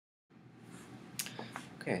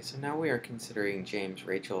Okay, so now we are considering James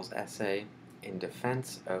Rachel's essay in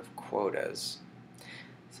defense of quotas.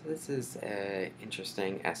 So this is an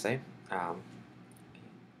interesting essay um,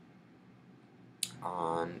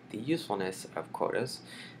 on the usefulness of quotas.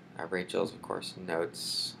 Rachel's, of course,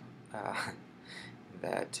 notes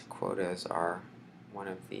that quotas are one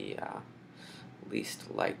of the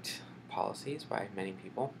least liked policies by many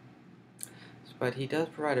people, but he does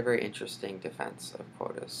provide a very interesting defense of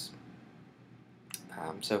quotas.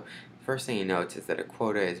 So first thing he notes is that a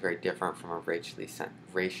quota is very different from a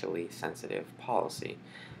racially sensitive policy.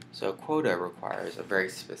 So a quota requires a very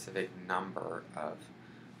specific number of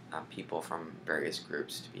people from various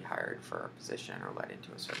groups to be hired for a position or let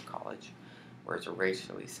into a certain college, whereas a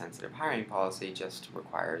racially sensitive hiring policy just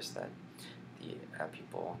requires that the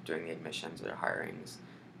people doing the admissions or the hirings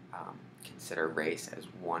consider race as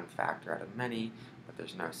one factor out of many, but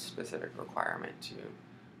there's no specific requirement to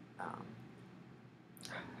um,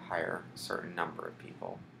 hire a certain number of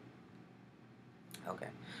people. Okay,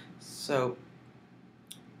 so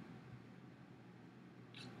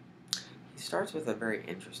he starts with a very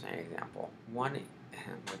interesting example, one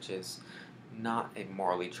which is not a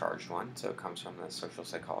morally charged one, so it comes from the social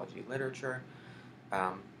psychology literature.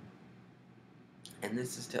 And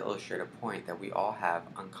this is to illustrate a point that we all have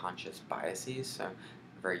unconscious biases, so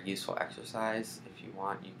a very useful exercise. If you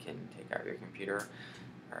want, you can take out your computer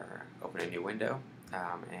or open a new window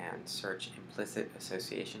and search implicit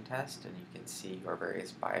association test, and you can see your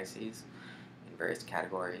various biases in various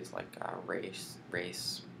categories like race,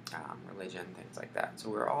 religion, things like that.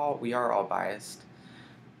 So we are all biased,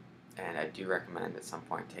 and I do recommend at some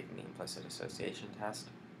point taking the implicit association test,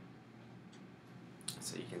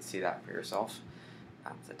 so you can see that for yourself.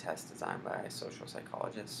 It's a test designed by social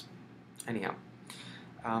psychologists. Anyhow,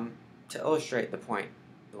 to illustrate the point,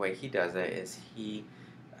 the way he does it is he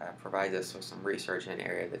provides us with some research in an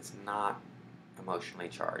area that's not emotionally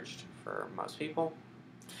charged for most people,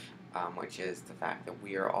 which is the fact that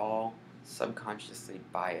we are all subconsciously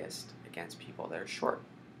biased against people that are short.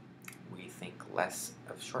 We think less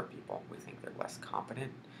of short people. We think they're less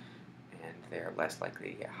competent, and they're less likely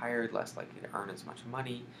to get hired, less likely to earn as much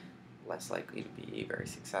money, less likely to be very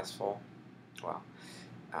successful. Well,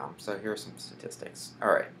 so here are some statistics.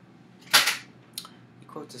 All right. He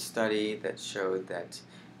quotes a study that showed that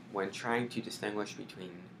when trying to distinguish between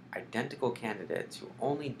identical candidates who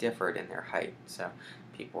only differed in their height, so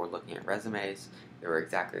people were looking at resumes, they were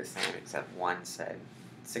exactly the same except one said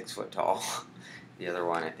 6 foot tall, the other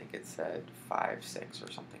one I think it said 5'6"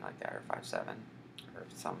 or something like that, or 5'7", or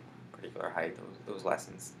some particular height that was less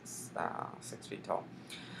than 6 feet tall.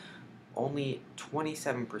 Only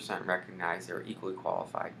 27% recognized they were equally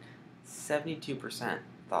qualified. 72%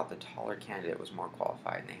 thought the taller candidate was more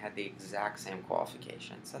qualified, and they had the exact same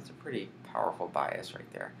qualifications. That's a pretty powerful bias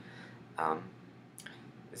right there.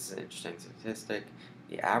 This is an interesting statistic.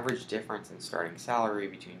 The average difference in starting salary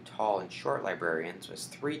between tall and short librarians was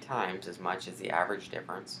 3 times as much as the average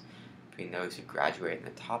difference between those who graduated in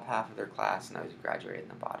the top half of their class and those who graduated in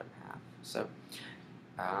the bottom half. So,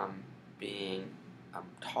 being a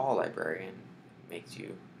tall librarian gives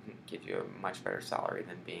you a much better salary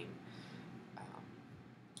than being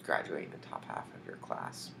graduating the top half of your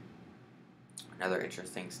class. Another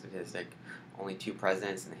interesting statistic, only 2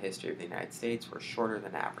 presidents in the history of the United States were shorter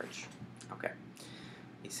than average. Okay.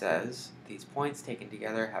 He says, these points taken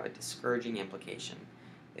together have a discouraging implication.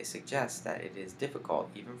 They suggest that it is difficult,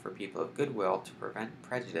 even for people of goodwill, to prevent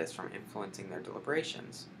prejudice from influencing their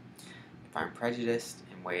deliberations. If I'm prejudiced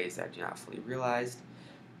in ways that I do not fully realize,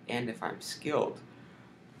 and if I'm skilled,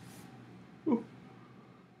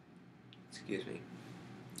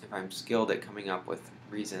 if I'm skilled at coming up with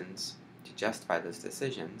reasons to justify those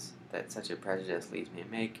decisions that such a prejudice leads me to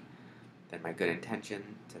make, then my good intention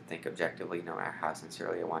to think objectively, no matter how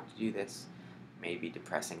sincerely I want to do this, may be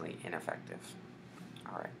depressingly ineffective.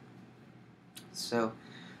 Alright. So,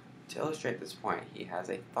 to illustrate this point, he has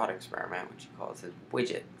a thought experiment, which he calls his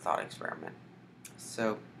widget thought experiment.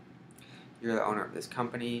 So, you're the owner of this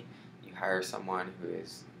company, you hire someone who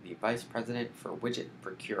is the vice president for widget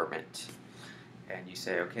procurement, and you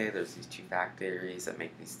say, okay, there's these 2 factories that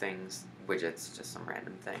make these things, widgets, just some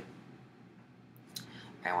random thing.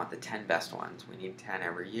 I want the 10 best ones. We need 10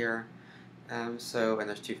 every year. And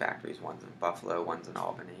there's 2 factories, one's in Buffalo, one's in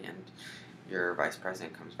Albany, and your vice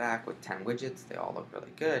president comes back with 10 widgets. They all look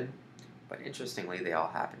really good, but interestingly, they all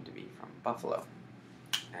happen to be from Buffalo.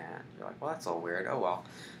 And you're like, well, that's all weird. Oh well,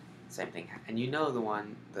 same thing. And you know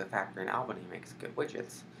the factory in Albany makes good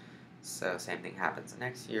widgets. So same thing happens the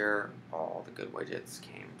next year. All the good widgets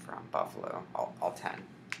came from Buffalo, all 10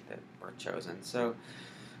 that were chosen. So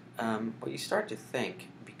what you start to think,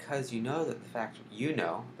 because you know that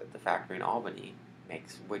the factory in Albany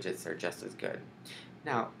makes widgets that are just as good.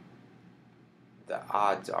 Now, the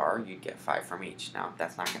odds are you'd get 5 from each. Now,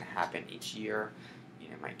 that's not going to happen each year. You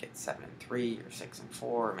might get 7 and 3, or 6 and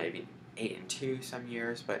 4, or maybe 8 and 2 some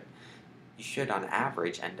years, but you should, on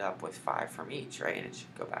average, end up with 5 from each, right? And it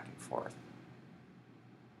should go back and forth.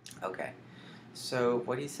 Okay, so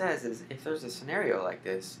what he says is, if there's a scenario like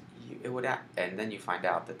this, and then you find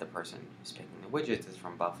out that the person who's picking the widgets is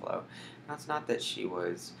from Buffalo. Now, it's not that she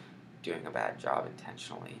was doing a bad job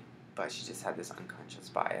intentionally, but she just had this unconscious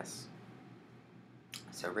bias.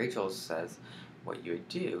 So Rachel says what you would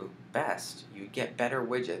do best, you'd get better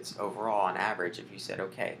widgets overall on average if you said,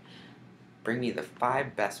 okay, bring me the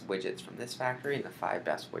 5 best widgets from this factory and the 5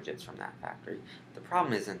 best widgets from that factory. The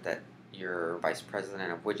problem isn't that your vice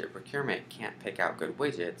president of widget procurement can't pick out good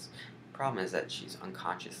widgets. The problem is that she's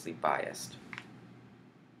unconsciously biased.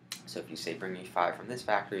 So if you say, bring me 5 from this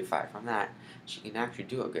factory, 5 from that, she can actually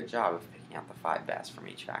do a good job of picking out the 5 best from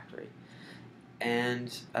each factory.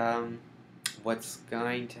 And what's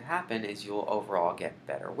going to happen is you'll overall get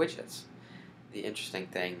better widgets. The interesting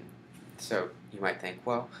thing, so you might think,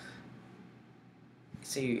 well,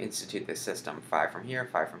 say you institute this system, 5 from here,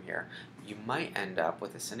 5 from here, you might end up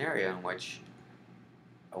with a scenario in which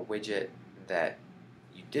a widget that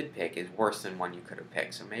you did pick is worse than one you could have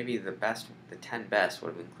picked. So maybe the 10 best would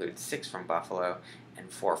have included 6 from Buffalo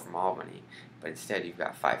and 4 from Albany, but instead you've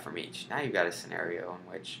got 5 from each. Now you've got a scenario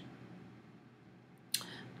in which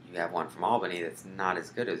you have one from Albany that's not as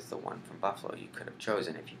good as the one from Buffalo you could have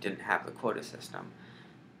chosen if you didn't have the quota system.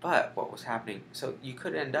 But what was happening, so you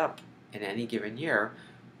could end up in any given year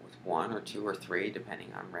with 1 or 2 or 3,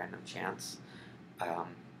 depending on random chance,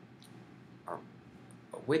 or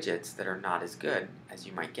widgets that are not as good as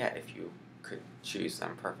you might get if you could choose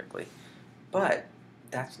them perfectly. But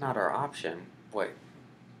that's not our option. What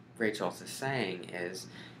Rachel's is saying is,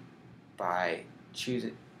 by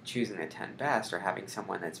choosing the 10 best, or having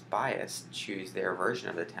someone that's biased choose their version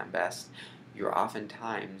of the 10 best, you're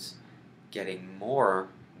oftentimes getting more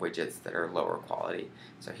widgets that are lower quality.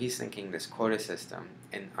 So he's thinking this quota system,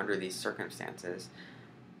 and under these circumstances,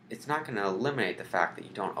 it's not going to eliminate the fact that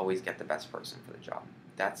you don't always get the best person for the job.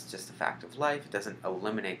 That's just a fact of life. It doesn't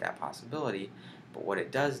eliminate that possibility, but what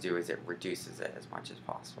it does do is it reduces it as much as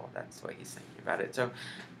possible. That's the way he's thinking about it. So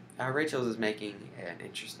Rachel's is making an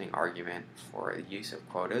interesting argument for the use of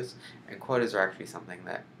quotas, and quotas are actually something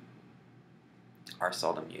that are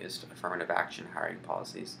seldom used. Affirmative action hiring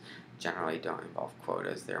policies generally don't involve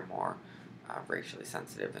quotas. They're more racially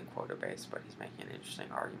sensitive than quota-based, but he's making an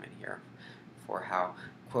interesting argument here for how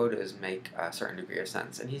quotas make a certain degree of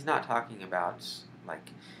sense. And he's not talking about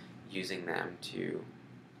like using them to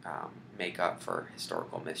make up for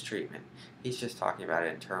historical mistreatment. He's just talking about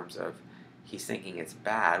it in terms of he's thinking it's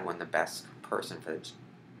bad when the best person for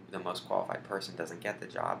the most qualified person doesn't get the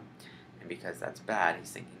job, and because that's bad,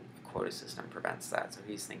 he's thinking a quota system prevents that. So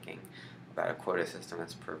he's thinking about a quota system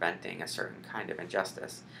that's preventing a certain kind of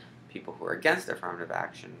injustice. People who are against affirmative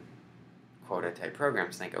action quota type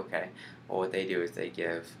programs think, okay, well, what they do is they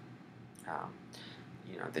give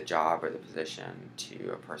the job or the position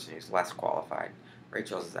to a person who's less qualified.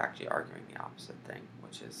 Rachel's is actually arguing the opposite thing,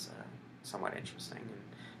 which is somewhat interesting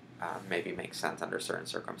and maybe makes sense under certain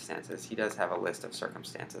circumstances. He does have a list of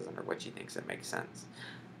circumstances under which he thinks it makes sense.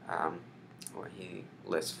 He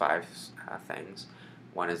lists 5 things.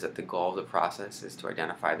 One is that the goal of the process is to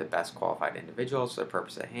identify the best qualified individuals for the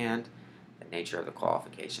purpose at hand. The nature of the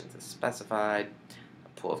qualifications is specified.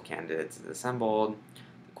 A pool of candidates is assembled.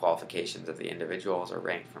 The qualifications of the individuals are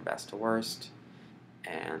ranked from best to worst.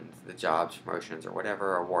 And the jobs, promotions, or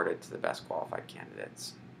whatever are awarded to the best qualified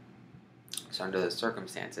candidates. So under the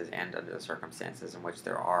circumstances, and under the circumstances in which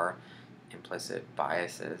there are implicit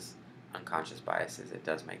biases, unconscious biases, it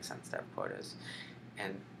does make sense to have quotas.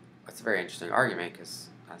 And it's a very interesting argument because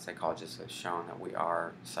psychologists have shown that we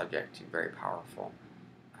are subject to very powerful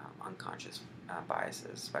unconscious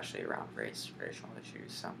biases, especially around racial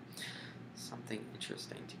issues. So something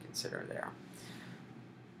interesting to consider there.